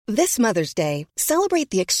This Mother's Day, celebrate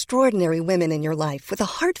the extraordinary women in your life with a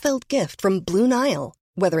heartfelt gift from Blue Nile.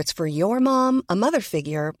 Whether it's for your mom, a mother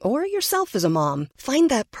figure, or yourself as a mom, find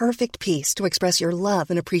that perfect piece to express your love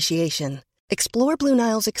and appreciation. Explore Blue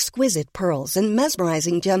Nile's exquisite pearls and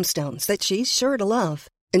mesmerizing gemstones that she's sure to love.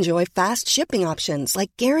 Enjoy fast shipping options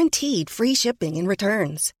like guaranteed free shipping and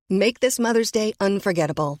returns. Make this Mother's Day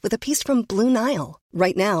unforgettable with a piece from Blue Nile.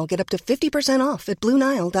 Right now, get up to 50% off at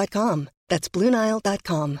BlueNile.com. That's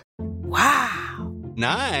BlueNile.com. Wow.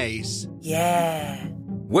 Nice. Yeah.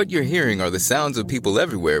 What you're hearing are the sounds of people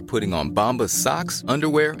everywhere putting on Bombas socks,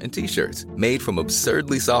 underwear, and T-shirts made from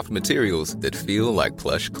absurdly soft materials that feel like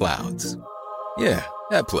plush clouds. Yeah,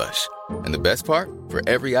 that plush. And the best part? For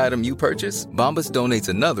every item you purchase, Bombas donates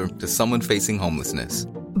another to someone facing homelessness.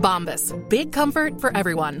 Bombas. Big comfort for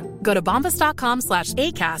everyone. Go to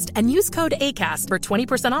bombas.com/ACAST and use code ACAST for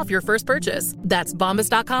 20% off your first purchase. That's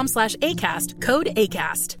bombas.com/ACAST. Code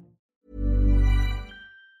ACAST.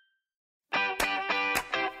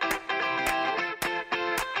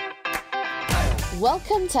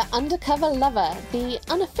 Welcome to Undercover Lover, the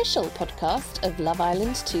unofficial podcast of Love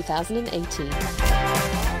Island 2018.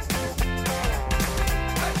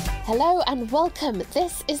 Hello and welcome.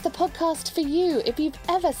 This is the podcast for you if you've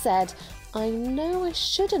ever said, I know I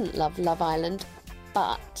shouldn't love Love Island,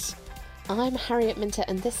 but... I'm Harriet Minter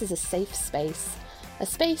and this is a safe space. A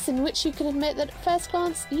space in which you can admit that at first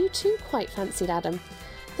glance you too quite fancied Adam.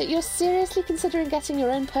 That you're seriously considering getting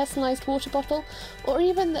your own personalised water bottle, or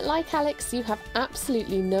even that, like Alex, you have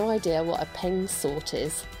absolutely no idea what a peng sort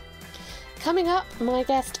is. Coming up, my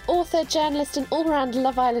guest, author, journalist and all-round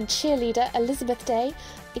Love Island cheerleader Elizabeth Day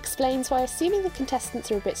explains why assuming the contestants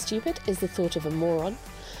are a bit stupid is the thought of a moron.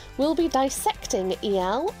 We'll be dissecting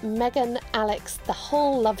EL, Megan, Alex, the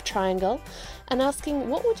whole love triangle, and asking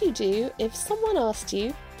what would you do if someone asked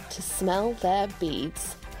you to smell their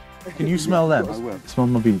beads. Can you smell them? I will. Smell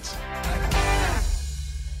my beads.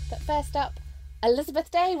 But first up, Elizabeth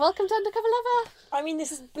Day, welcome to Undercover Lover. I mean,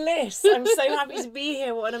 this is bliss. I'm so happy to be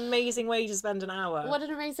here. What an amazing way to spend an hour. What an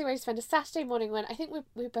amazing way to spend a Saturday morning when I think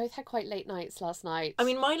we both had quite late nights last night. I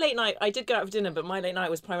mean, my late night, I did go out for dinner, but my late night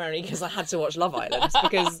was primarily because I had to watch Love Island,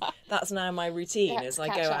 because that's now my routine, as I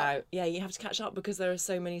go out. Yeah, you have to catch up because there are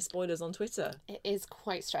so many spoilers on Twitter. It is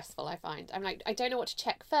quite stressful, I find. I'm like, I don't know what to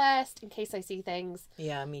check first in case I see things.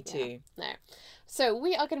 Yeah, me too. Yeah, no. So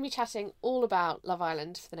we are going to be chatting all about Love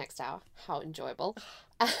Island for the next hour. How enjoyable.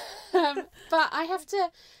 But I have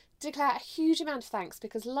to declare a huge amount of thanks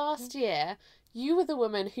because last year you were the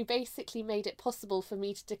woman who basically made it possible for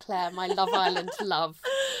me to declare my Love Island love.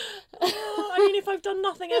 I mean, if I've done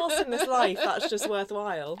nothing else in this life, that's just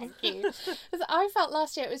worthwhile. Thank you. Because I felt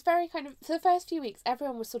last year it was very kind of, for the first few weeks,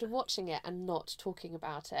 everyone was sort of watching it and not talking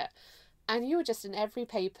about it. And you were just in every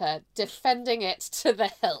paper defending it to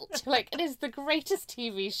the hilt. Like, it is the greatest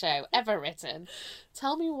TV show ever written.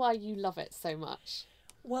 Tell me why you love it so much.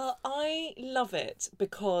 Well, I love it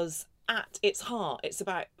because at its heart, it's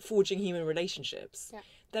about forging human relationships. Yeah.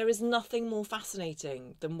 There is nothing more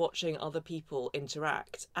fascinating than watching other people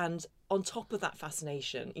interact. And on top of that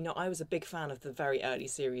fascination, you know, I was a big fan of the very early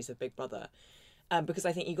series of Big Brother because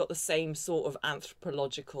I think you got the same sort of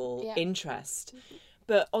anthropological interest. Mm-hmm.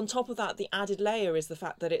 But on top of that, the added layer is the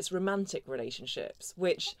fact that it's romantic relationships,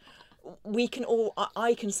 which we can all,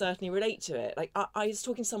 I can certainly relate to it. Like, I was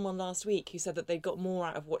talking to someone last week who said that they got more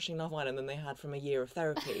out of watching Love Island than they had from a year of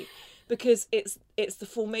therapy, because it's the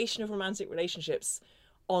formation of romantic relationships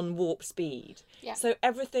on warp speed. Yeah. So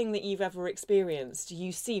everything that you've ever experienced,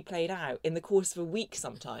 you see played out in the course of a week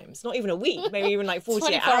sometimes. Not even a week, maybe even like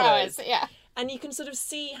 48 hours. Yeah. And you can sort of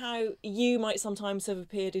see how you might sometimes have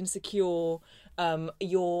appeared insecure.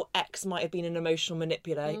 Your ex might have been an emotional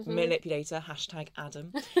manipulator,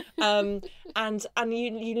 #Adam. And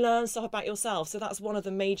you learn stuff about yourself. So that's one of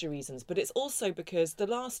the major reasons. But it's also because the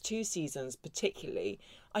last 2 seasons particularly,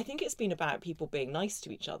 I think it's been about people being nice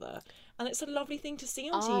to each other. And it's a lovely thing to see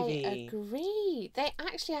on TV. I agree. They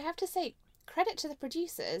actually, I have to say, credit to the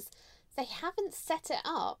producers, they haven't set it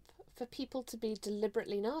up for people to be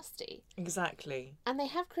deliberately nasty. Exactly. And they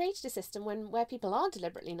have created a system where people are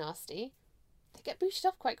deliberately nasty, they get booted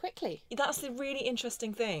off quite quickly. That's the really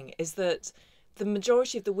interesting thing, is that the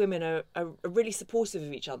majority of the women are really supportive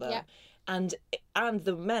of each other. Yeah. And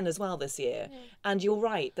the men as well this year. Yeah. And you're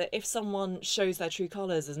right that if someone shows their true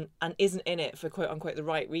colours and isn't in it for quote unquote the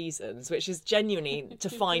right reasons, which is genuinely to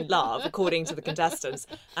find love according to the contestants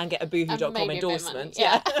and get a boohoo.com endorsement.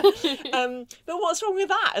 Yeah. But what's wrong with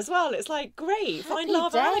that as well? It's like, great, find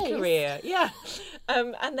love and a career. Yeah.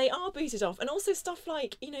 And they are booted off. And also stuff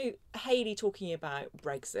like, you know, Hayley talking about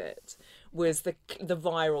Brexit was the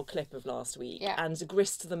viral clip of last week. Yeah. And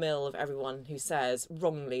grist to the mill of everyone who says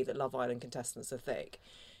wrongly that Love Island contestants are thick.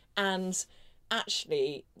 And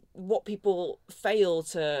actually, what people fail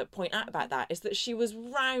to point out about that is that she was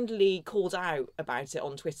roundly called out about it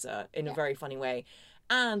on Twitter in a very funny way.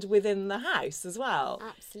 And within the house as well.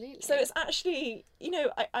 Absolutely. So it's actually, you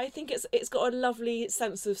know, I think it's got a lovely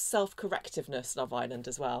sense of self-correctiveness, Love Island,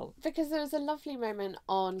 as well. Because there was a lovely moment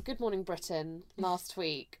on Good Morning Britain last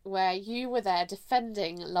week where you were there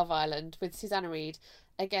defending Love Island with Susanna Reid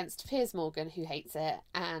against Piers Morgan, who hates it,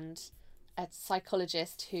 and a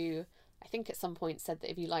psychologist who I think at some point said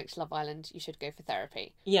that if you liked Love Island, you should go for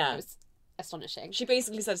therapy. Yeah. It was astonishing. She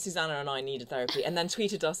basically said Susanna and I needed therapy and then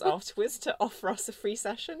tweeted us afterwards to offer us a free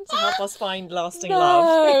session to help us find lasting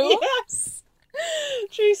love. Yes!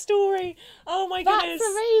 True story. Oh my goodness.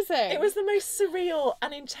 That's amazing. It was the most surreal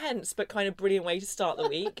and intense but kind of brilliant way to start the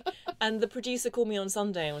week. And the producer called me on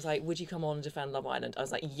Sunday and was like, would you come on and defend Love Island? I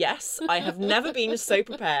was like, yes, I have never been so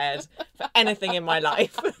prepared for anything in my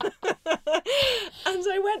life. And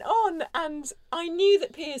I went on and I knew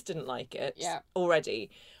that Piers didn't like it already.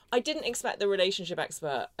 I didn't expect the relationship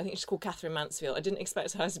expert, I think she's called Catherine Mansfield, I didn't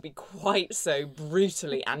expect her to be quite so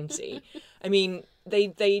brutally anti. I mean,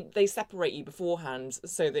 they separate you beforehand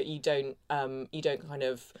so that you don't kind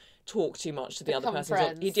of talk too much to the other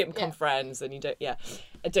person. You don't become friends and you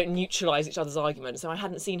don't neutralise each other's arguments. So I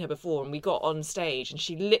hadn't seen her before and we got on stage and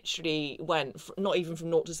she literally went, not even from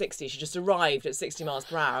 0 to 60, she just arrived at 60 miles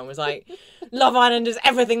per hour and was like, Love Island is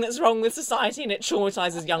everything that's wrong with society and it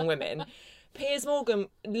traumatises young women. Piers Morgan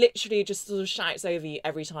literally just sort of shouts over you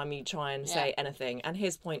every time you try and say anything. And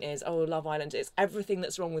his point is, oh, Love Island is everything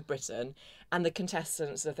that's wrong with Britain and the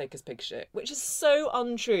contestants are thick as pig shit, which is so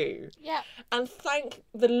untrue. Yeah. And thank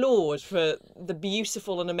the Lord for the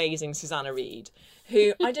beautiful and amazing Susanna Reid,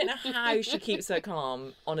 who I don't know how she keeps her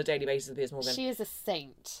calm on a daily basis with Piers Morgan. She is a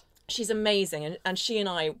saint. She's amazing. And she and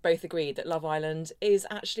I both agreed that Love Island is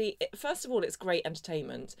actually, first of all, it's great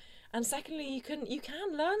entertainment. And secondly, you can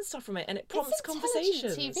learn stuff from it, and it prompts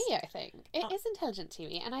conversations. It's intelligent TV, I think. It is intelligent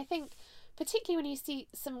TV, and I think particularly when you see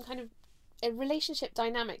some kind of a relationship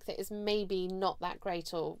dynamic that is maybe not that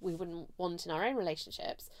great or we wouldn't want in our own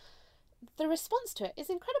relationships, the response to it is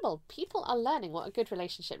incredible. People are learning what a good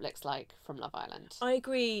relationship looks like from Love Island. I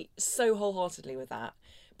agree so wholeheartedly with that,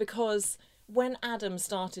 because when Adam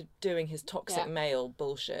started doing his toxic male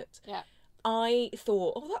bullshit, I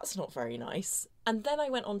thought, oh, that's not very nice. And then I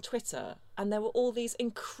went on Twitter and there were all these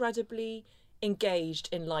incredibly engaged,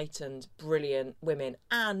 enlightened, brilliant women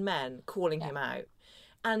and men calling him out.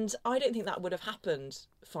 And I don't think that would have happened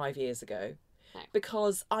 5 years ago,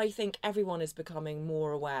 because I think everyone is becoming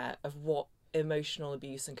more aware of what emotional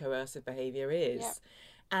abuse and coercive behaviour is. Yeah.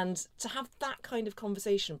 And to have that kind of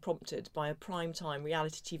conversation prompted by a primetime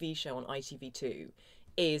reality TV show on ITV2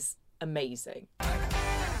 is amazing.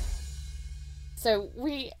 So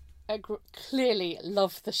we clearly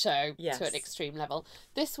love the show to an extreme level.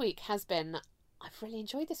 This week has been, I've really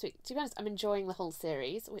enjoyed this week. To be honest, I'm enjoying the whole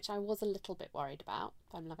series, which I was a little bit worried about,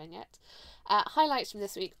 but I'm loving it. Highlights from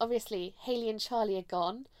this week, obviously, Hayley and Charlie are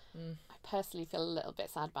gone. I personally feel a little bit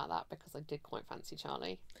sad about that because I did quite fancy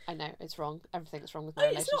Charlie. I know, it's wrong. Everything's wrong with my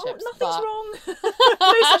relationships. Nothing's wrong.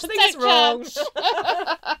 No such thing as wrong.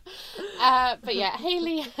 But yeah,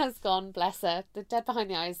 Hayley has gone, bless her. The dead behind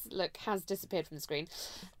the eyes look has disappeared from the screen.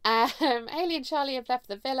 Hayley and Charlie have left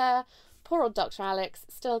the villa. Poor old Dr. Alex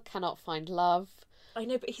still cannot find love. I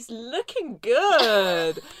know, but he's looking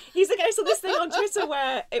good. I saw this thing on Twitter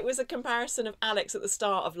where it was a comparison of Alex at the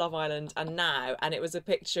start of Love Island and now, and it was a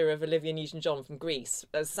picture of Olivia Newton-John from Grease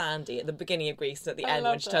as Sandy at the beginning of Grease and at the end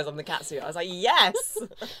when she turns on the catsuit. I was like, yes!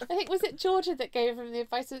 I think, was it Georgia that gave him the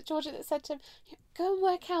advice? Was it Georgia that said to him, go and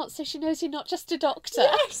work out so she knows you're not just a doctor?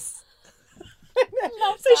 Yes!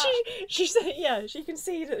 So she said, yeah, she can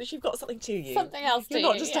see that you've got something to you. Something else to you.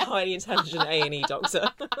 You're not just a highly intelligent A&E doctor.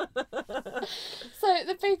 So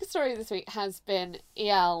the big story this week has been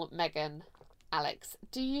EL, Meghan, Alex.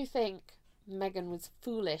 Do you think Meghan was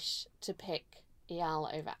foolish to pick EL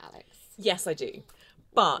over Alex? Yes, I do.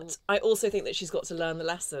 But I also think that she's got to learn the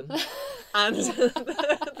lesson. And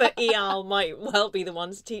that EL might well be the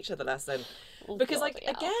one to teach her the lesson. Because,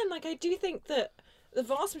 I do think that the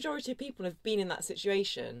vast majority of people have been in that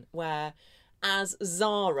situation where, as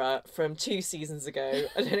Zara from 2 seasons ago,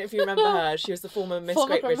 I don't know if you remember her, she was the former Miss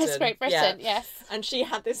Great Britain. Miss Great Britain, yes. And she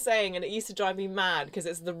had this saying, and it used to drive me mad because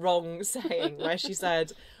it's the wrong saying, where she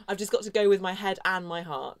said, I've just got to go with my head and my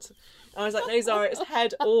heart. And I was like, no, Zara, it's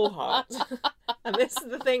head or heart. And this is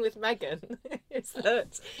the thing with Meghan. is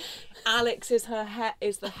that Alex is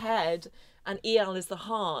is the head and Eyal is the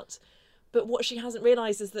heart. But what she hasn't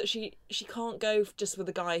realised is that she can't go just with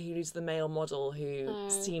a guy who's the male model who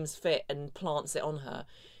seems fit and plants it on her.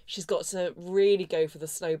 She's got to really go for the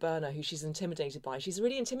slow burner who she's intimidated by. She's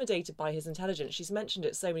really intimidated by his intelligence. She's mentioned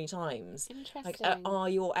it so many times. Interesting. Like, are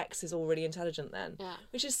your exes already intelligent then? Yeah.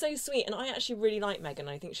 Which is so sweet. And I actually really like Megan.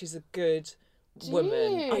 I think she's a good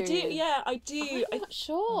woman. I do, yeah, I do. I'm not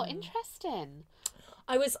sure. Interesting.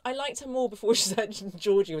 I liked her more before she said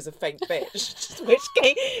Georgie was a fake bitch, which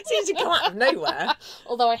seems to come out of nowhere.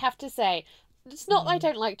 Although I have to say, it's not that I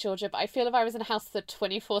don't like Georgia, but I feel if I was in a house for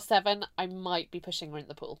 24/7, I might be pushing her in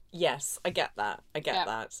the pool. Yes, I get that.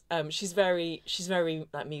 that. She's very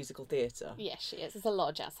like musical theatre. Yes, she is. There's a lot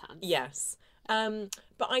of jazz hands. Yes.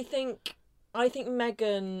 But I think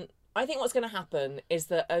Megan. I think what's going to happen is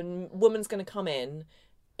that a woman's going to come in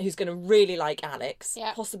who's going to really like Alex,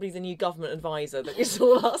 possibly the new government advisor that we saw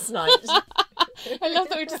last night. I love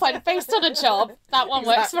that we decided based on a job that one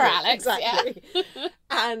works for Alex. Exactly. Yeah.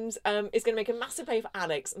 And it's going to make a massive play for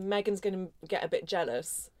Alex. Megan's going to get a bit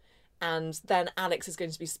jealous, and then Alex is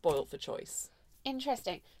going to be spoilt for choice.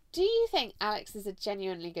 Interesting. Do you think Alex is a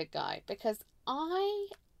genuinely good guy? Because I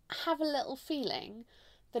have a little feeling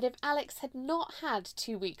that if Alex had not had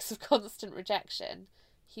 2 weeks of constant rejection,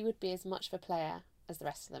 he would be as much of a player as the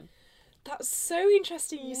rest of them. That's so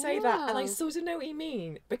interesting you say that, and I sort of know what you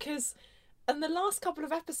mean, because in the last couple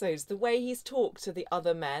of episodes, the way he's talked to the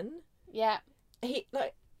other men, he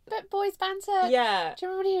like but boys banter. Yeah. Do you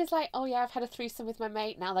remember when he was like, "Oh yeah, I've had a threesome with my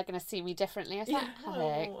mate. Now they're going to see me differently." I was like,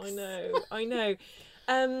 Alex. Oh, I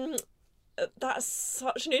know. That's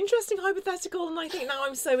such an interesting hypothetical, and I think now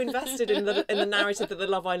I'm so invested in the narrative that the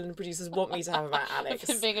Love Island producers want me to have about Alex.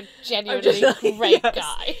 Him being a genuinely great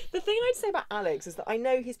guy. The thing I'd say about Alex is that I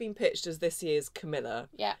know he's been pitched as this year's Camilla.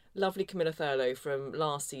 Yeah. Lovely Camilla Thurlow from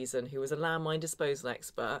last season, who was a landmine disposal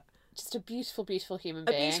expert. Just a beautiful, beautiful human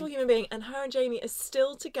being. A beautiful human being, and her and Jamie are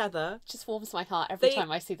still together. Just warms my heart every time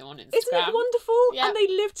I see them on Instagram. Isn't it wonderful? Yeah. And they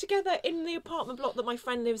live together in the apartment block that my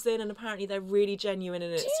friend lives in, and apparently they're really genuine.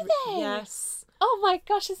 And Do they? Yes. Oh my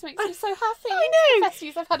gosh, this makes me so happy. I know. Best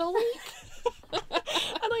news I've had all week.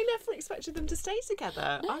 And I never expected them to stay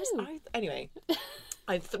together. No. Anyway,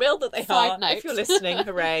 I'm thrilled that they Side are. note. If you're listening,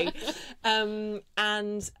 hooray! So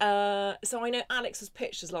I know Alex was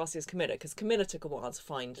pitched as last year's Camilla, because Camilla took a while to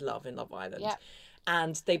find love in Love Island. Yeah.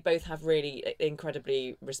 And they both have really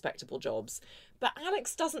incredibly respectable jobs. But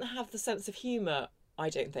Alex doesn't have the sense of humour, I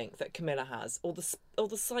don't think, that Camilla has, or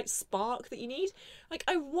the slight spark that you need. Like,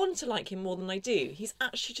 I want to like him more than I do. He's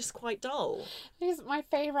actually just quite dull. Because my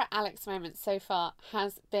favourite Alex moment so far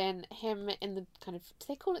has been him in the kind of, do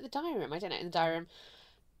they call it the diary room? I don't know, in the diary room,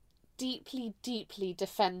 deeply, deeply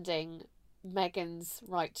defending Megan's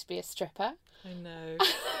right to be a stripper. I know.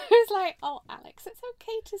 I was like, oh, Alex, it's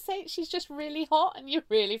okay to say she's just really hot and you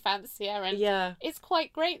really fancy her, and it's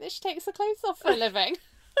quite great that she takes her clothes off for a living.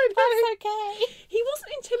 That's okay. He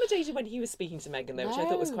wasn't intimidated when he was speaking to Megan, though, which I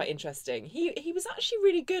thought was quite interesting. He was actually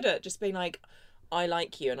really good at just being like, I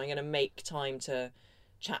like you and I'm going to make time to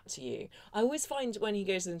chat to you. I always find when he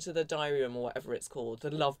goes into the diary room or whatever it's called,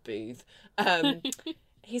 the love booth,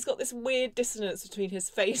 he's got this weird dissonance between his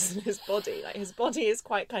face and his body. Like, his body is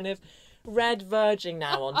quite kind of red verging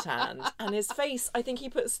now on tanned, and his face, I think he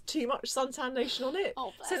puts too much suntan lotion on it,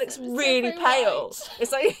 so it looks really pale.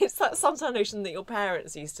 Right. It's that suntan lotion that your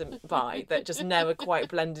parents used to buy that just never quite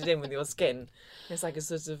blended in with your skin. It's like a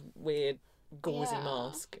sort of weird gauzy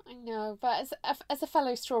mask. I know, but as a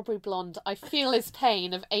fellow strawberry blonde, I feel his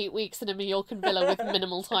pain of 8 weeks in a Mallorcan villa with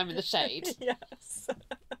minimal time in the shade. Yes.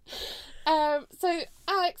 So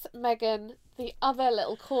Alex, Megan, the other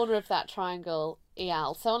little corner of that triangle,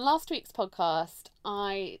 Eyal. So on last week's podcast,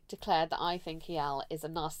 I declared that I think Eyal is a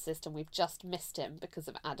narcissist and we've just missed him because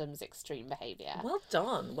of Adam's extreme behaviour. Well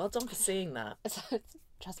done for seeing that.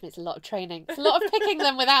 Trust me, it's a lot of training. It's a lot of picking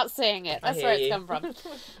them without seeing it. That's where it's come from.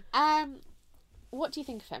 What do you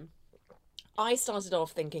think of him? I started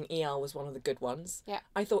off thinking Eyal was one of the good ones. Yeah.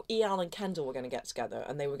 I thought Eyal and Kendall were going to get together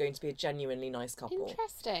and they were going to be a genuinely nice couple.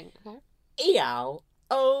 Interesting. Okay. Eyal,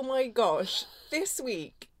 oh my gosh, this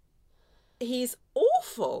week, he's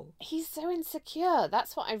awful. He's so insecure.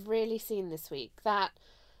 That's what I've really seen this week. That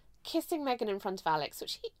kissing Megan in front of Alex,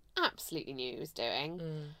 which he absolutely knew he was doing.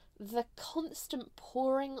 The constant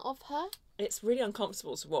pouring of her. It's really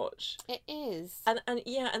uncomfortable to watch. It is. And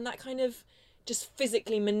that kind of just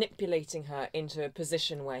physically manipulating her into a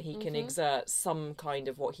position where he can exert some kind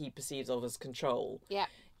of what he perceives of as control. Yeah.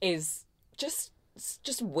 Is just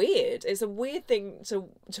weird. It's a weird thing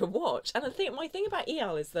to watch. And I think my thing about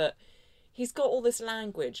Eyal is that he's got all this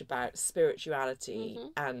language about spirituality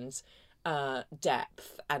and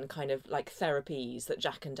depth and kind of like therapies that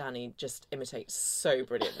Jack and Danny just imitate so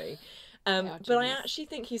brilliantly. But I actually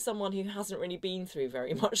think he's someone who hasn't really been through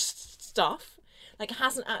very much stuff, like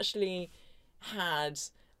hasn't actually had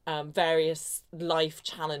various life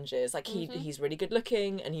challenges. Like he's really good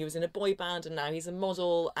looking, and he was in a boy band, and now he's a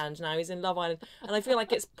model, and now he's in Love Island, and I feel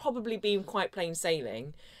like it's probably been quite plain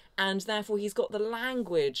sailing. And therefore he's got the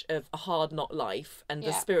language of a hard knock life and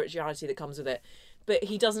the spirituality that comes with it, but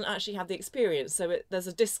he doesn't actually have the experience, so there's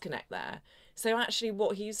a disconnect there. So actually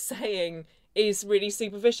what he's saying is really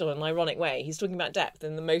superficial in an ironic way. He's talking about depth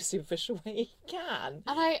in the most superficial way he can.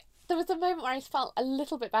 And there was a moment where I felt a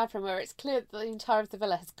little bit bad for him, where it's clear that the entire of the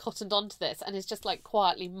villa has cottoned onto this and is just like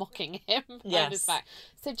quietly mocking him behind his back.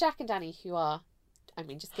 So Jack and Danny, who are, I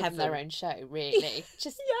mean, just give them their own show, really.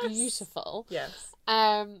 Just beautiful. Yes.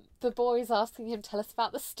 The boys asking him, tell us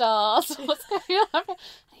about the stars, what's going on. And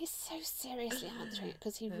he's so seriously answering it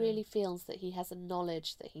because he really feels that he has a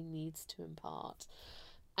knowledge that he needs to impart.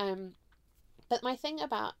 But my thing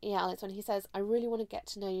about EL is when he says, I really want to get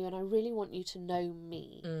to know you and I really want you to know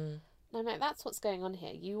me. And I'm like, that's what's going on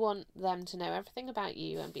here. You want them to know everything about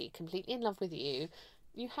you and be completely in love with you.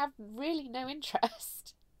 You have really no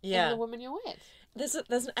interest in the woman you're with. There's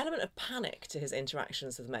an element of panic to his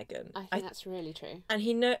interactions with Meghan. I think that's really true.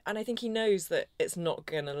 And I think he knows that it's not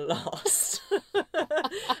going to last.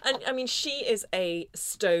 And I mean, she is a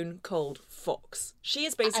stone cold fox. She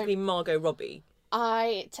is basically Margot Robbie.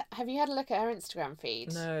 Have you had a look at her Instagram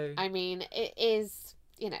feed? No. I mean, it is,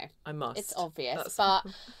 you know, I must. It's obvious, but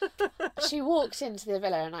she walked into the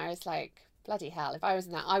villa and I was like, bloody hell, if I was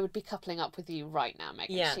in that, I would be coupling up with you right now, Meghan.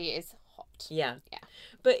 Yeah. She is hot. Yeah.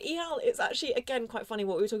 But EL, it's actually, again, quite funny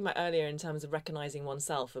what we were talking about earlier in terms of recognising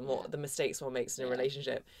oneself and what the mistakes one makes in a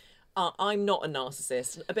relationship. I'm not a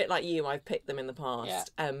narcissist. A bit like you, I've picked them in the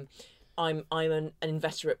past. Yeah. I'm an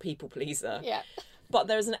inveterate people pleaser. Yeah. But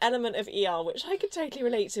there's an element of EL which I could totally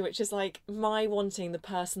relate to, which is like my wanting the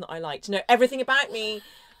person that I like to know everything about me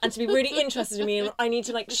and to be really interested in me, and I need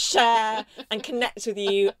to like share and connect with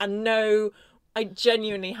you and know. I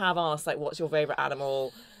genuinely have asked, like, what's your favourite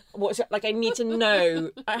animal? I need to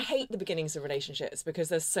know. I hate the beginnings of relationships because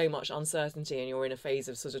there's so much uncertainty and you're in a phase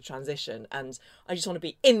of sort of transition, and I just want to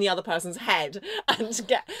be in the other person's head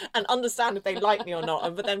and understand if they like me or not,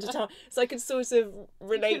 and for them to tell, so I could sort of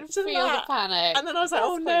relate to feel that. The panic. And then I was like,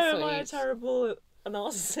 oh no, am I a terrible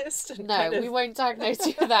narcissist? And no, we won't diagnose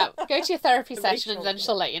you with that. Go to your therapy session and then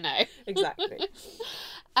she'll let you know. Exactly.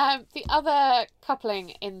 The other coupling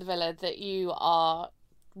in the villa that you are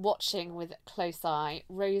watching with a close eye,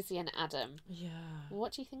 Rosie and Adam. Yeah.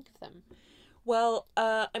 What do you think of them? Well,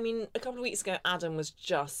 I mean, a couple of weeks ago, Adam was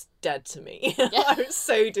just dead to me. I was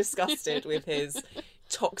so disgusted with his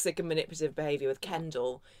toxic and manipulative behaviour with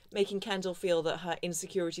Kendall, making Kendall feel that her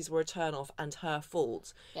insecurities were a turn-off and her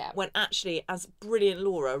fault. Yeah. When actually, as brilliant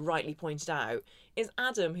Laura rightly pointed out, it's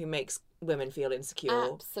Adam who makes women feel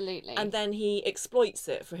insecure. Absolutely. And then he exploits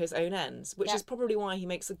it for his own ends, which is probably why he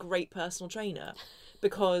makes a great personal trainer.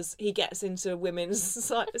 Because he gets into women's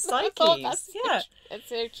psyches. It's so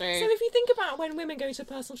true. So if you think about when women go to a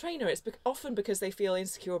personal trainer, it's often because they feel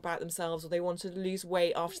insecure about themselves or they want to lose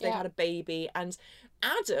weight after they've had a baby. And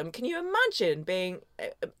Adam, can you imagine being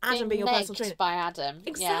your personal trainer? By Adam.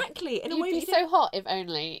 Exactly. Yeah. You'd be so hot if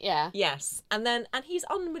only, Yes. And he's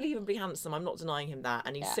unbelievably handsome. I'm not denying him that.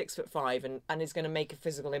 And he's 6'5" and is going to make a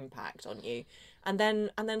physical impact on you. And then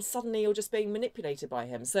suddenly you're just being manipulated by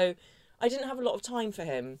him. So I didn't have a lot of time for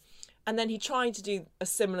him. And then he tried to do a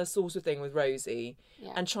similar sort of thing with Rosie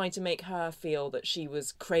and tried to make her feel that she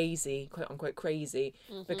was crazy, quote unquote crazy,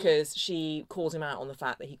 because she called him out on the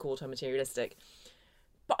fact that he called her materialistic.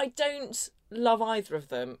 But I don't love either of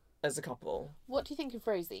them as a couple. What do you think of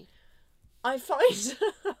Rosie? I find...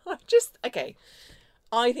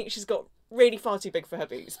 I think she's got really far too big for her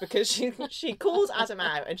boots because she called Adam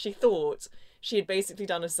out and she thought she had basically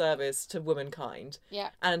done a service to womankind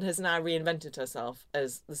and has now reinvented herself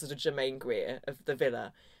as the sort of Germaine Greer of the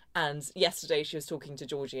villa. And yesterday she was talking to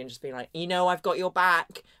Georgie and just being like, I've got your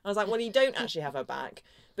back. I was like, well, you don't actually have her back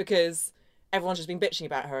because everyone's just been bitching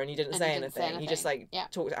about her and you didn't say anything. You just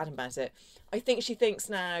talked to Adam about it. I think she thinks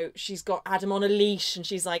now she's got Adam on a leash and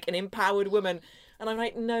she's like an empowered woman. And I'm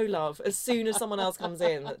like, no, love. As soon as someone else comes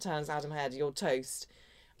in that turns Adam head, you're toast.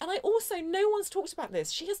 And I also, no one's talked about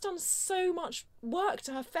this. She has done so much work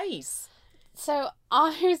to her face. So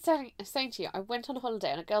I was saying to you, I went on a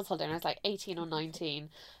holiday, on a girls' holiday, and I was like 18 or 19.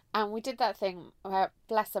 And we did that thing where,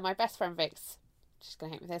 bless her, my best friend Vix, she's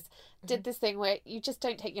going to hate me with this, did this thing where you just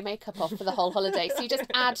don't take your makeup off for the whole holiday. So you just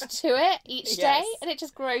add to it each day and it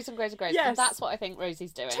just grows and grows and grows. Yes. And that's what I think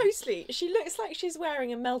Rosie's doing. Totally. She looks like she's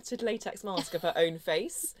wearing a melted latex mask of her own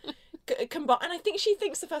face. And I think she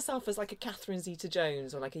thinks of herself as like a Catherine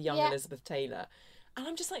Zeta-Jones or like a young Elizabeth Taylor. And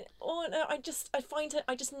I'm just like, oh no, I just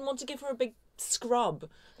want to give her a big scrub.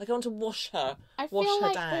 Like I want to wash her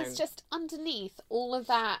down. down. There's just underneath all of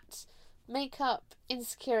that makeup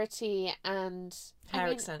insecurity and hair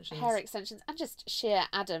extensions and just sheer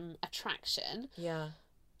Adam attraction. Yeah.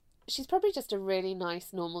 She's probably just a really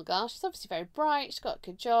nice normal girl. She's obviously very bright, she's got a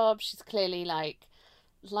good job, she's clearly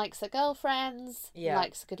likes her girlfriends,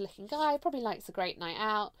 likes a good looking guy, probably likes a great night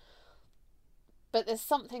out. But there's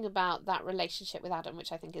something about that relationship with Adam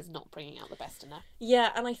which I think is not bringing out the best in her.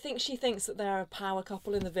 Yeah, and I think she thinks that they're a power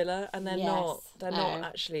couple in the villa, and they're not. They're not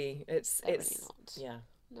actually. It's really not. Yeah.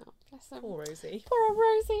 No, bless them. Poor Rosie. Poor old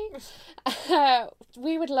Rosie.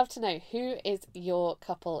 We would love to know, who is your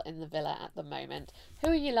couple in the villa at the moment? Who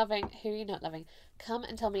are you loving? Who are you not loving? Come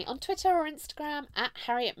and tell me on Twitter or Instagram at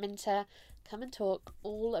Harriet Minter. Come and talk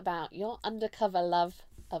all about your undercover love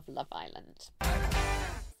of Love Island.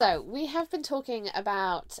 So we have been talking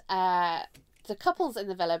about the couples in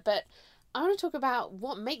the villa, but I want to talk about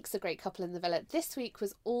what makes a great couple in the villa. This week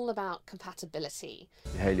was all about compatibility.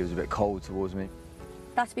 Hayley was a bit cold towards me.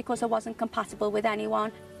 That's because I wasn't compatible with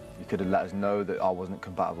anyone. You could have let us know that I wasn't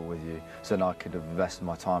compatible with you, so then I could have invested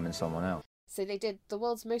my time in someone else. So they did the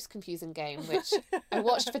world's most confusing game, which I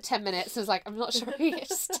watched for 10 minutes and was like,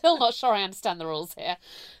 still not sure I understand the rules here,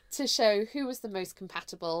 to show who was the most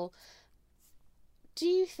compatible. Do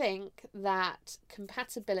you think that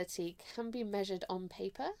compatibility can be measured on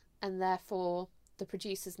paper and therefore the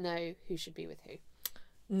producers know who should be with who?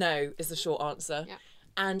 No, is the short answer. Yeah.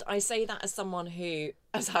 And I say that as someone who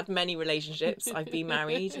has had many relationships. I've been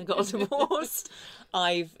married and got divorced.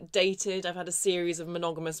 I've dated. I've had a series of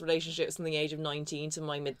monogamous relationships from the age of 19 to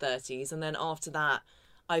my mid-30s. And then after that,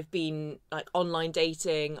 I've been like online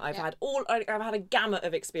dating. I've had a gamut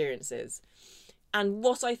of experiences. And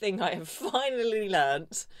what I think I have finally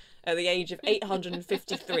learnt at the age of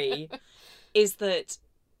 853 is that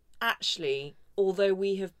actually, although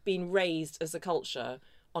we have been raised as a culture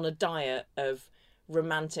on a diet of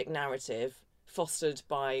romantic narrative fostered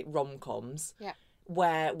by rom-coms,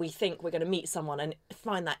 where we think we're going to meet someone and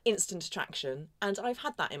find that instant attraction, and I've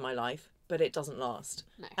had that in my life, but it doesn't last.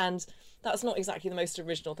 No. And that's not exactly the most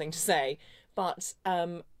original thing to say, but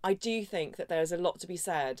I do think that there's a lot to be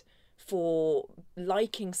said for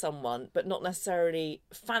liking someone but not necessarily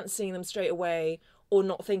fancying them straight away, or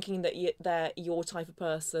not thinking that they're your type of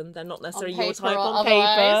person. They're not necessarily your type on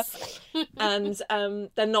paper. And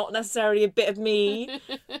they're not necessarily a bit of me.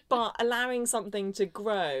 But allowing something to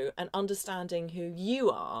grow and understanding who you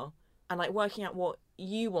are and like working out what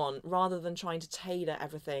you want rather than trying to tailor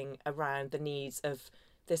everything around the needs of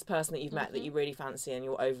this person that you've met that you really fancy and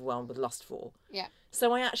you're overwhelmed with lust for. Yeah.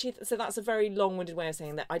 So so that's a very long-winded way of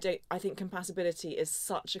saying that I think compatibility is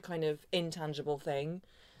such a kind of intangible thing.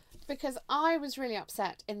 Because I was really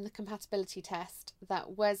upset in the compatibility test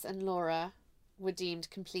that Wes and Laura were deemed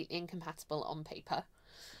completely incompatible on paper.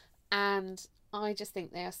 And I just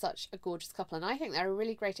think they are such a gorgeous couple. And I think they're a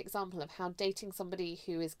really great example of how dating somebody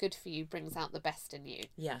who is good for you brings out the best in you.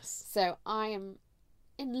 Yes. So I am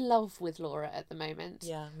in love with Laura at the moment.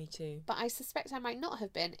 Yeah, me too. But I suspect I might not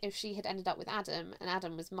have been if she had ended up with Adam and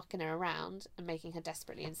Adam was mucking her around and making her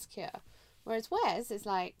desperately insecure. Whereas Wes is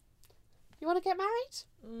like, you want to get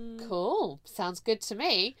married? Cool. Sounds good to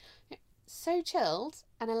me. So chilled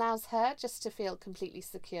and allows her just to feel completely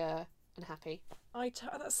secure and happy.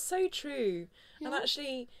 That's so true. Yeah. And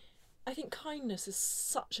actually, I think kindness is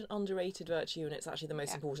such an underrated virtue, and it's actually the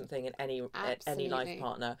most important thing in any life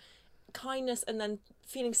partner. Kindness, and then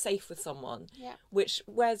feeling safe with someone. Yeah. Which,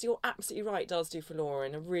 whereas you're absolutely right, does do for Laura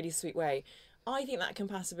in a really sweet way. I think that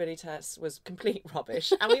compatibility test was complete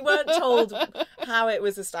rubbish, and we weren't told how it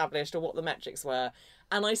was established or what the metrics were.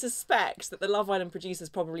 And I suspect that the Love Island producers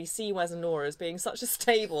probably see Wes and Laura as being such a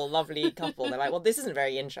stable, lovely couple. They're like, well, this isn't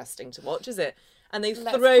very interesting to watch, is it? And they've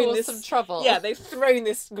thrown this some trouble. Yeah, they've thrown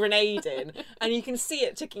this grenade in, and you can see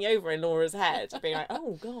it ticking over in Laura's head, being like,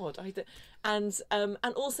 "Oh God!" And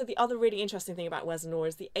also the other really interesting thing about Wes and Laura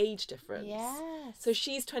is the age difference. Yes. So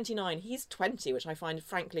she's 29, he's 20, which I find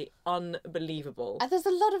frankly unbelievable. And there's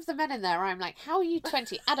a lot of the men in there where I'm like, how are you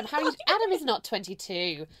 20? Adam, Adam is not 22.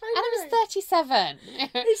 Adam is 37.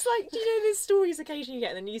 It's like, do you know those stories occasionally you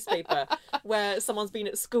get in the newspaper where someone's been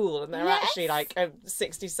at school and they're actually like a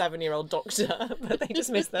 67-year-old doctor, but they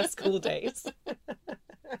just miss their school days.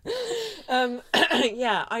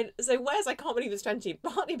 So Wes, I can't believe he's 20,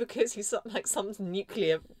 partly because he's some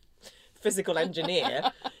nuclear physical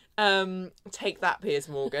engineer. Take that, Piers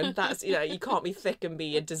Morgan. That's, you can't be thick and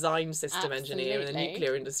be a design system engineer in the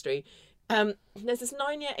nuclear industry. There's this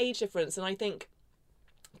 9-year age difference, and I think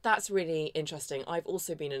that's really interesting. I've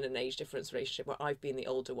also been in an age difference relationship where I've been the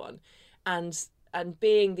older one, and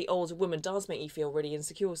being the older woman does make you feel really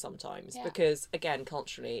insecure sometimes, because again,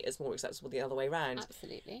 culturally it's more acceptable the other way around.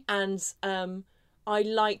 Absolutely. And I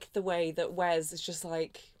like the way that Wes is just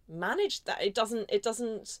like managed that. It doesn't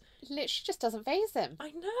literally just doesn't faze him.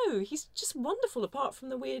 I know, he's just wonderful apart from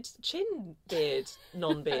the weird chin beard,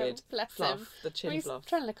 non-beard Bless fluff, him. the chin He's fluff.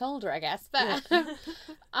 trying to look older, I guess. But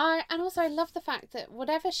and also I love the fact that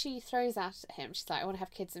whatever she throws at him, she's like, I want to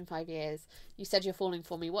have kids in 5 years. You said you're falling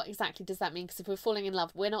for me. What exactly does that mean? Because if we're falling in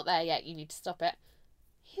love, we're not there yet. You need to stop it.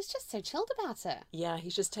 He's just so chilled about it. Yeah,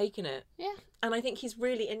 he's just taken it. Yeah. And I think he's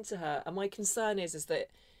really into her. And my concern is that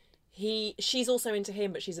she's also into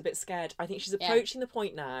him, but she's a bit scared. I think she's approaching the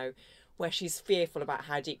point now where she's fearful about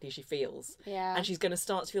how deeply she feels. Yeah. And she's going to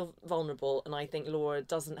start to feel vulnerable. And I think Laura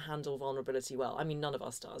doesn't handle vulnerability well. I mean, none of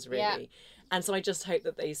us does, really. Yeah. And so I just hope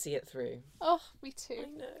that they see it through. Oh, me too. I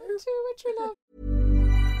know. Me too, which we love.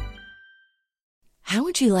 How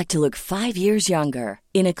would you like to look 5 years younger?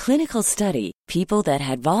 In a clinical study, people that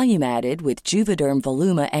had volume added with Juvederm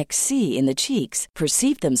Voluma XC in the cheeks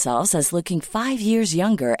perceived themselves as looking 5 years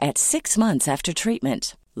younger at 6 months after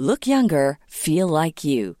treatment. Look younger, feel like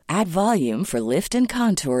you. Add volume for lift and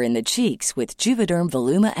contour in the cheeks with Juvederm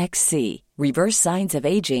Voluma XC. Reverse signs of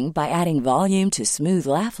aging by adding volume to smooth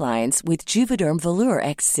laugh lines with Juvederm Volure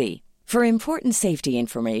XC. For important safety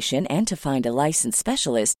information and to find a licensed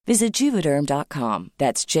specialist, visit Juvederm.com.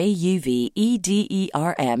 That's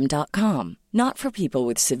JUVEDERM.com. Not for people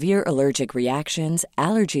with severe allergic reactions,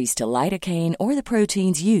 allergies to lidocaine, or the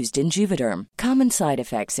proteins used in Juvederm. Common side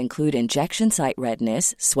effects include injection site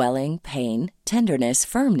redness, swelling, pain, tenderness,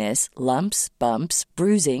 firmness, lumps, bumps,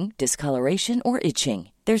 bruising, discoloration, or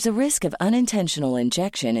itching. There's a risk of unintentional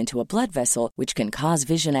injection into a blood vessel, which can cause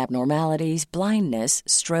vision abnormalities, blindness,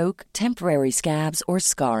 stroke, temporary scabs, or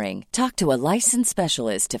scarring. Talk to a licensed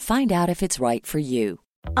specialist to find out if it's right for you.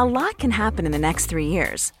 A lot can happen in the next 3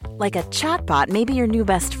 years. Like a chatbot may be your new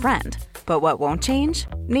best friend. But what won't change?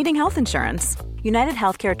 Needing health insurance. United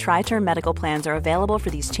Healthcare Tri-Term Medical Plans are available for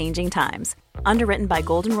these changing times. Underwritten by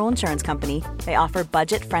Golden Rule Insurance Company, they offer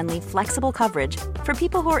budget-friendly, flexible coverage for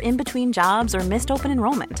people who are in between jobs or missed open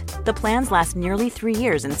enrollment. The plans last nearly 3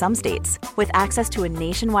 years in some states, with access to a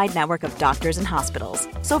nationwide network of doctors and hospitals.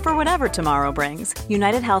 So for whatever tomorrow brings,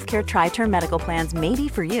 United Healthcare Tri-Term Medical Plans may be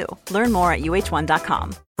for you. Learn more at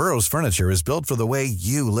UH1.com. Burrow's furniture is built for the way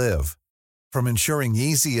you live. From ensuring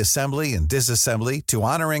easy assembly and disassembly to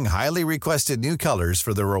honoring highly requested new colors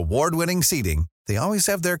for their award-winning seating, they always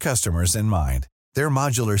have their customers in mind. Their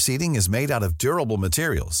modular seating is made out of durable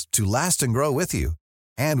materials to last and grow with you.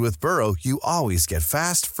 And with Burrow, you always get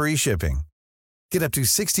fast, free shipping. Get up to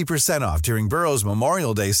 60% off during Burrow's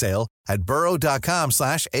Memorial Day sale at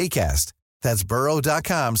burrow.com/ACAST. That's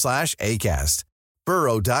burrow.com/ACAST.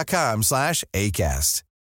 burrow.com/ACAST.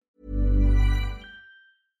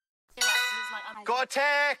 Got a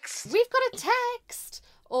text! We've got a text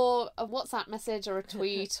or a WhatsApp message or a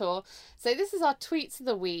tweet so this is our tweets of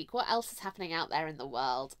the week. What else is happening out there in the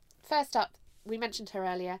world? First up, we mentioned her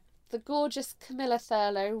earlier, the gorgeous Camilla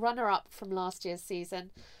Thurlow, runner-up from last year's season.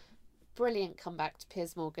 Brilliant comeback to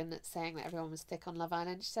Piers Morgan saying that everyone was thick on Love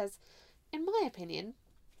Island. She says, in my opinion,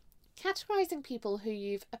 categorising people who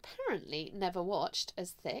you've apparently never watched as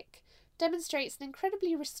thick demonstrates an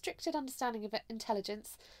incredibly restricted understanding of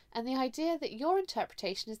intelligence and the idea that your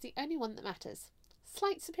interpretation is the only one that matters.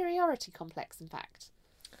 Slight superiority complex, in fact.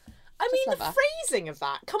 I mean, the phrasing of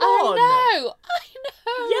that. Come I on. know.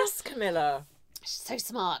 Yes, Camilla. She's so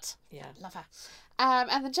smart. Yeah. Love her.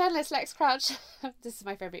 And the journalist Lex Crouch, this is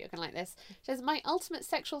my favourite, you're going to like this, says, my ultimate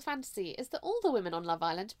sexual fantasy is that all the women on Love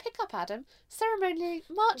Island pick up Adam, ceremonially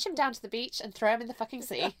march him down to the beach and throw him in the fucking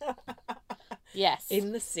sea. Yes.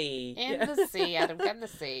 In the sea. In the sea, Adam, get in the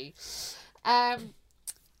sea.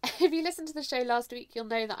 If you listened to the show last week, you'll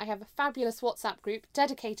know that I have a fabulous WhatsApp group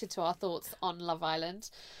dedicated to our thoughts on Love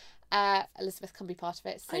Island. Elizabeth can be part of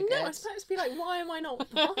it. It's so I know, good. I was supposed to be like, why am I not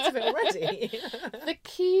part of it already? The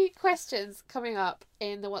key questions coming up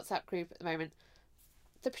in the WhatsApp group at the moment.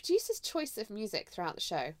 The producer's choice of music throughout the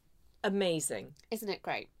show. Amazing. Isn't it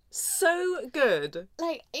great? So good.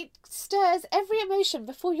 Like, it stirs every emotion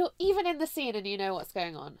before you're even in the scene and you know what's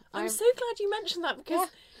going on. I'm so glad you mentioned that because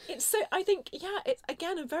It's so, I think, yeah, it's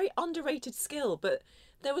again a very underrated skill, but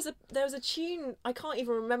there was a tune, I can't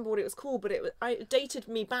even remember what it was called, but it dated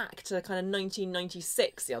me back to kind of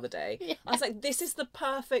 1996 the other day. Yeah. I was like, this is the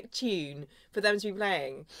perfect tune for them to be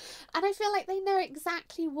playing. And I feel like they know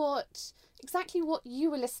exactly what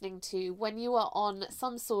you were listening to when you were on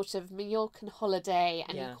some sort of Mallorcan holiday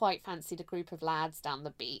and you quite fancied a group of lads down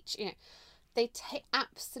the beach. You know, they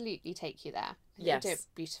absolutely take you there. And they do it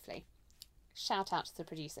beautifully. Shout out to the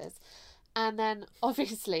producers. And then,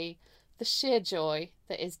 obviously, the sheer joy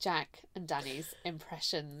that is Jack and Danny's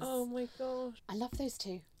impressions. Oh my god. I love those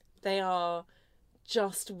two. They are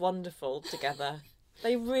just wonderful together.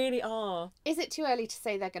 They really are. Is it too early to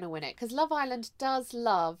say they're going to win it? Because Love Island does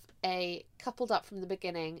love a coupled up from the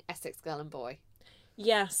beginning Essex girl and boy.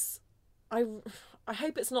 Yes. I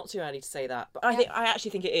hope it's not too early to say that. But I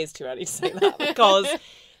actually think it is too early to say that because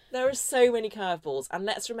there are so many curveballs. And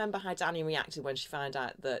let's remember how Danny reacted when she found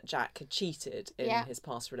out that Jack had cheated in his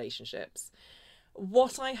past relationships.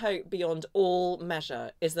 What I hope beyond all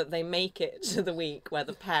measure is that they make it to the week where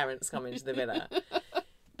the parents come into the villa.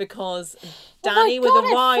 Because Danny with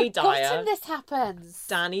a Y Dyer, this happens.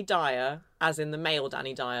 Danny Dyer, as in the male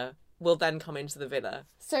Danny Dyer, will then come into the villa.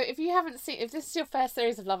 So if this is your first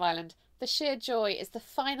series of Love Island, the sheer joy is the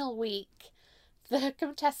final week. The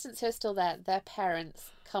contestants who are still there, their parents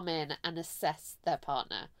come in and assess their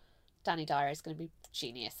partner. Danny Dyer is going to be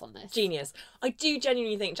genius on this. Genius. I do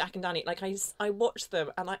genuinely think Jack and Danny, like I watch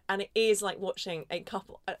them and it is like watching a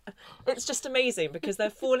couple. It's just amazing because they're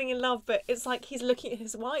falling in love, but it's like he's looking at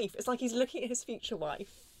his wife. It's like he's looking at his future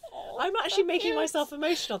wife. I'm actually making myself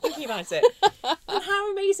emotional thinking about it. And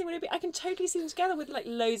how amazing would it be? I can totally see them together with like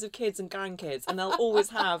loads of kids and grandkids, and they'll always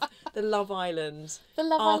have the Love Island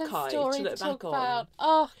archive to look back on.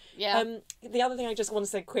 Oh, yeah. The other thing I just want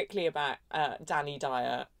to say quickly about Danny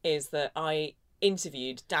Dyer is that I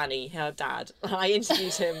interviewed Danny, her dad. I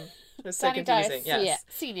interviewed him. It was so Danny confusing. Dyer, yes.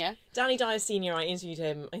 Senior. Danny Dyer Senior, I interviewed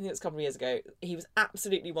him, I think it was a couple of years ago. He was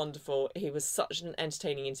absolutely wonderful. He was such an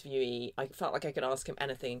entertaining interviewee. I felt like I could ask him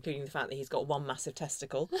anything, including the fact that he's got one massive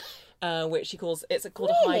testicle, which he calls, it's called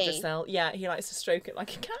a hydrocele. Yeah, he likes to stroke it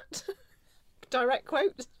like a cat. Direct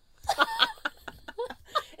quote.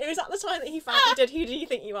 It was at the time that he found he did Who Do You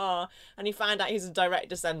Think You Are? And he found out he's a direct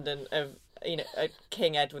descendant of,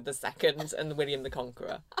 King Edward II and William the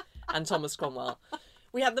Conqueror and Thomas Cromwell.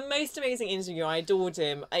 We had the most amazing interview. I adored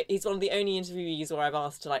him. He's one of the only interviewees where I've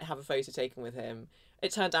asked to like have a photo taken with him.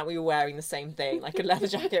 It turned out we were wearing the same thing, like a leather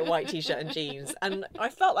jacket, white t-shirt and jeans. And I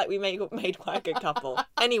felt like we made quite a good couple.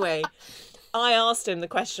 Anyway, I asked him the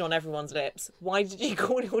question on everyone's lips, why did you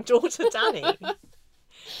call your daughter Danny?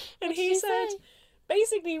 And he said,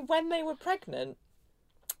 basically, when they were pregnant,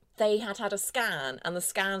 they had a scan and the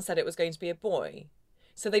scan said it was going to be a boy.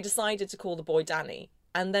 So they decided to call the boy Danny.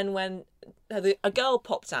 And then when a girl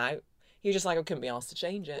popped out, he was just like, I couldn't be asked to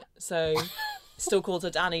change it. So still called her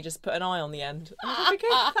Danny, just put an I on the end. I was like,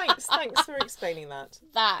 okay, thanks for explaining that.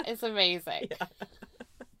 That is amazing. Yeah.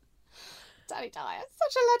 Danny Dyer,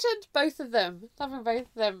 such a legend. Both of them. Loving both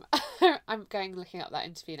of them. I'm looking up that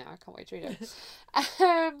interview now. I can't wait to read it.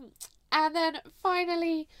 And then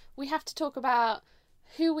finally, we have to talk about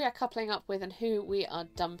who we are coupling up with and who we are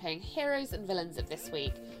dumping. Heroes and villains of this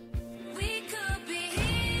week. We could be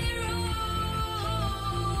heroes.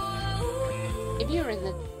 If you were in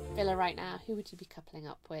the villa right now, who would you be coupling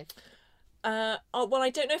up with? Well, I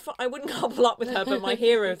don't know if I wouldn't couple up with her, but my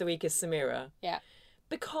hero of the week is Samira. Yeah.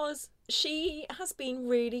 Because she has been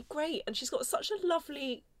really great and she's got such a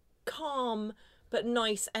lovely, calm, but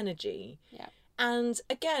nice energy. Yeah. And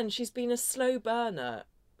again, she's been a slow burner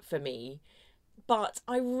for me, but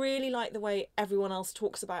I really like the way everyone else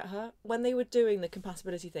talks about her. When they were doing the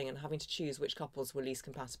compatibility thing and having to choose which couples were least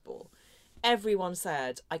compatible, everyone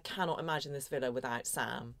said, I cannot imagine this villa without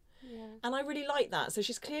Sam. Yeah. And I really like that. So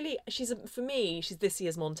for me, she's this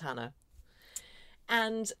year's Montana.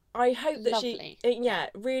 And I hope that lovely.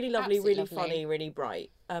 Really lovely, Absolutely really lovely. funny, really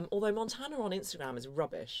bright. Although Montana on Instagram is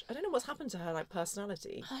rubbish. I don't know what's happened to her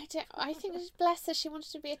personality. I think, bless her, she wanted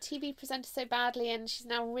to be a TV presenter so badly and she's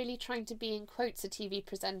now really trying to be, in quotes, a TV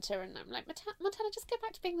presenter. And I'm like, Montana, just go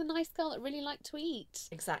back to being the nice girl that really liked to eat.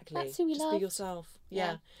 Exactly. That's who we just love. Be yourself.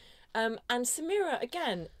 Yeah. And Samira,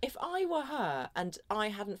 again, if I were her and I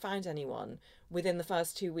hadn't found anyone within the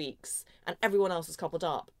first 2 weeks and everyone else was coupled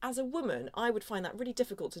up, as a woman, I would find that really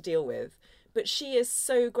difficult to deal with. But she is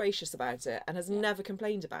so gracious about it and has never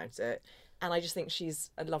complained about it. And I just think she's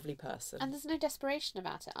a lovely person. And there's no desperation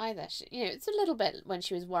about it either. It's a little bit when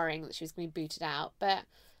she was worrying that she was going to be booted out, but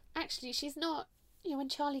actually she's not. When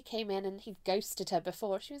Charlie came in and he'd ghosted her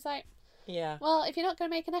before, she was like, Yeah. Well, if you're not going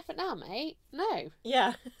to make an effort now, mate, no.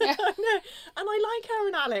 Yeah. I know. And I like her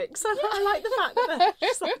and Alex. I like the fact that they're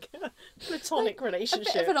just like a platonic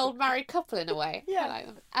relationship. A bit of an old married couple in a way. Yeah. I like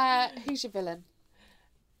them. Who's your villain?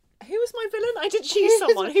 Who was my villain? I did choose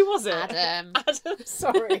someone. Who was it? Adam. Adam,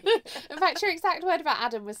 sorry. In fact, your exact word about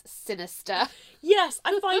Adam was sinister. Yes,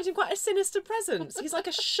 I find him quite a sinister presence. He's like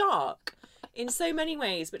a shark in so many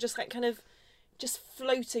ways, but just like kind of just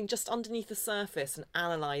floating just underneath the surface and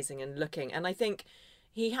analysing and looking. And I think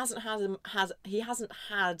he hasn't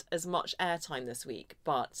had as much airtime this week,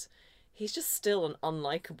 but he's just still an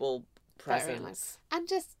unlikable presence. And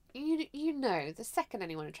just you know, the second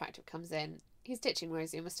anyone attractive comes in, he's ditching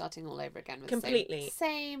Rosie and we're starting all over again with completely the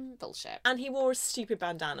same bullshit. And he wore a stupid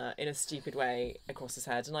bandana in a stupid way across his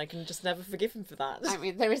head, and I can just never forgive him for that. I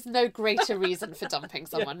mean, there is no greater reason for dumping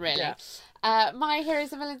someone, really. Yeah. My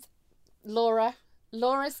heroes and villains, Laura.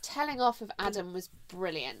 Laura's telling off of Adam was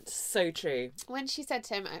brilliant. So true. When she said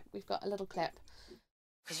to him, we've got a little clip.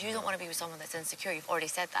 Because you don't want to be with someone that's insecure. You've already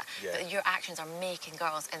said that. Yeah. But your actions are making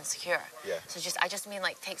girls insecure. Yeah. So I just mean,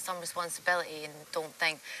 like, take some responsibility and don't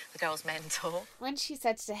think the girl's mental. When she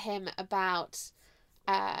said to him about,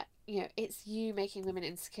 it's you making women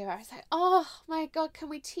insecure, I was like, oh my God, can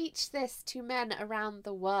we teach this to men around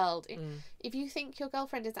the world? If you think your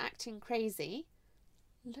girlfriend is acting crazy,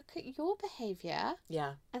 look at your behaviour.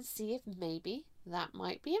 Yeah. And see if maybe that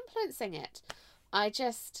might be influencing it.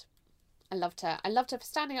 I loved her. I loved her for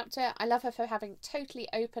standing up to it. I love her for having totally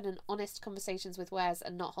open and honest conversations with Wes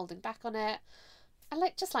and not holding back on it. I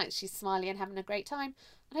like she's smiley and having a great time.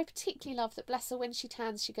 And I particularly love that, bless her, when she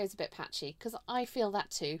tans, she goes a bit patchy, because I feel that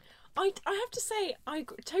too. I have to say, I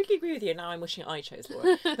totally agree with you. Now I'm wishing I chose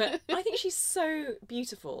Laura. But I think she's so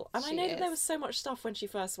beautiful. And I know that there was so much stuff when she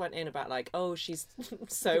first went in about, like, oh, she's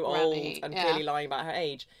so old and clearly lying about her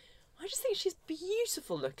age. I just think she's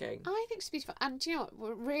beautiful looking. I think she's beautiful. And do you know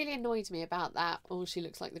what really annoyed me about that? Oh, she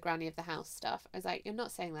looks like the granny of the house stuff. I was like, you're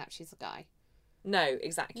not saying that, she's a guy. No,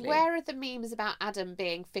 exactly. Where are the memes about Adam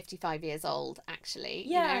being 55 years old, actually?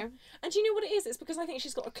 Yeah. You know? And do you know what it is? It's because I think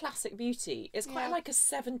she's got a classic beauty. It's quite like a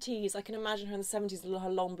 70s. I can imagine her in the 70s with her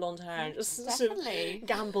long blonde hair and just sort of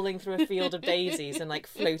gambling through a field of daisies and like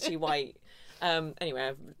floaty white.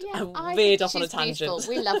 Anyway, I veered off on a tangent.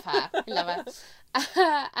 Beautiful. We love her. We love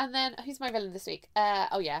her. And then, who's my villain this week?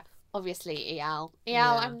 Obviously Eyal.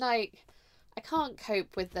 I'm like, I can't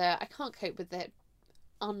cope with the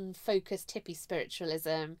unfocused hippie spiritualism.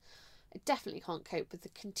 I definitely can't cope with the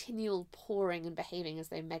continual pouring and behaving as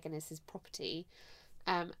though Meghan is his property.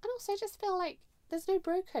 And also I just feel like there's no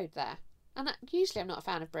bro code there. And usually I'm not a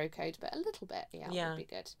fan of bro code, but a little bit, would be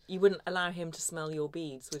good. You wouldn't allow him to smell your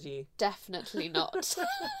beads, would you? Definitely not.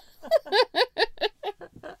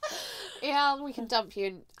 Yeah, we can dump you.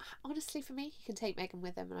 And honestly, for me, he can take Meghan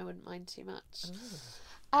with him and I wouldn't mind too much.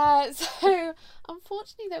 So,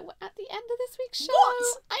 unfortunately, though, we're at the end of this week's show.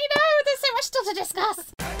 What? I know, there's so much still to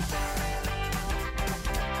discuss.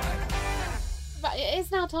 But it is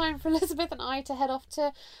now time for Elizabeth and I to head off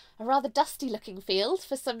to a rather dusty-looking field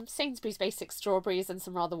for some Sainsbury's basic strawberries and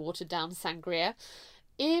some rather watered-down sangria.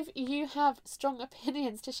 If you have strong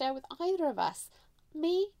opinions to share with either of us,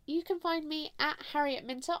 you can find me at Harriet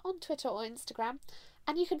Minter on Twitter or Instagram.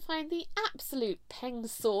 And you can find the absolute peng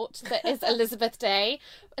sort that is Elizabeth Day.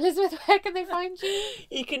 Elizabeth, where can they find you?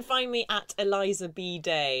 You can find me at Eliza B.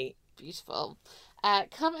 Day. Beautiful.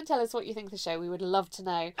 Come and tell us what you think of the show. We would love to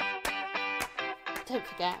know. Don't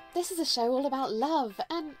forget, this is a show all about love,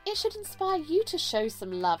 and it should inspire you to show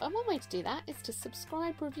some love. And one way to do that is to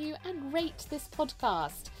subscribe, review, and rate this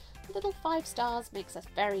podcast. A little 5 stars makes us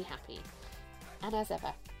very happy. And as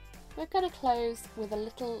ever, we're going to close with a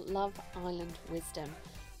little Love Island wisdom.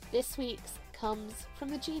 This week's comes from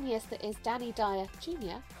the genius that is Danny Dyer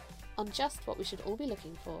Jr. on just what we should all be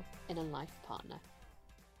looking for in a life partner.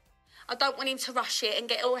 I don't want him to rush it and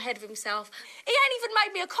get all ahead of himself. He ain't even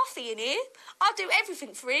made me a coffee in here. I do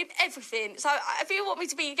everything for him, everything. So if you want me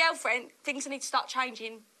to be your girlfriend, things need to start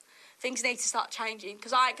changing. Things need to start changing,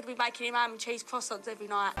 because I ain't going to be making him ham and cheese croissants every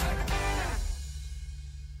night.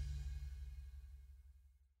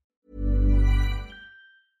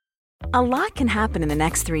 A lot can happen in the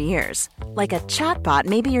next 3 years. Like a chatbot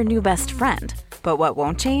may be your new best friend. But what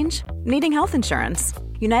won't change? Needing health insurance.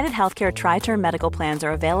 United Healthcare Tri-Term Medical Plans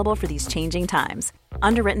are available for these changing times.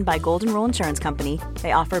 Underwritten by Golden Rule Insurance Company,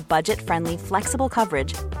 they offer budget-friendly, flexible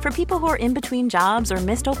coverage for people who are in between jobs or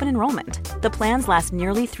missed open enrollment. The plans last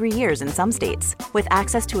nearly 3 years in some states, with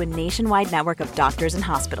access to a nationwide network of doctors and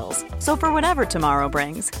hospitals. So for whatever tomorrow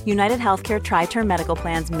brings, United Healthcare Tri-Term Medical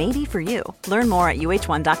Plans may be for you. Learn more at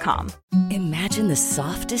uh1.com. Imagine the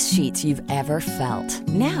softest sheets you've ever felt.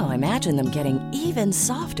 Now imagine them getting even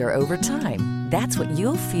softer over time. That's what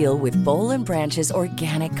you'll feel with Boll & Branch's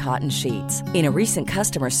organic cotton sheets. In a recent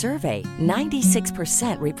customer survey,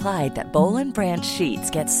 96% replied that Boll & Branch sheets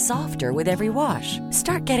get softer with every wash.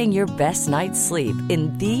 Start getting your best night's sleep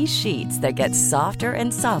in these sheets that get softer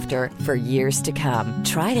and softer for years to come.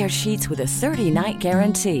 Try their sheets with a 30-night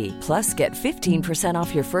guarantee. Plus, get 15%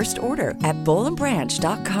 off your first order at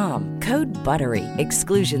bollandbranch.com. Code BUTTERY.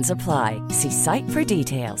 Exclusions apply. See site for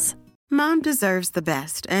details. Mom deserves the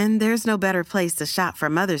best, and there's no better place to shop for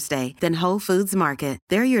Mother's Day than Whole Foods Market.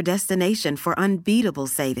 They're your destination for unbeatable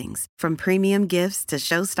savings, from premium gifts to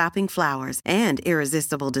show-stopping flowers and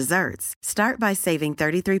irresistible desserts. Start by saving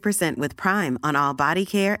 33% with Prime on all body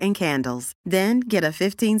care and candles. Then get a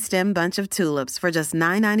 15-stem bunch of tulips for just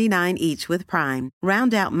 $9.99 each with Prime.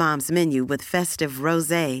 Round out Mom's menu with festive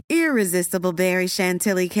rosé, irresistible berry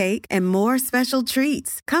chantilly cake, and more special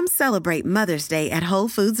treats. Come celebrate Mother's Day at Whole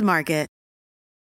Foods Market.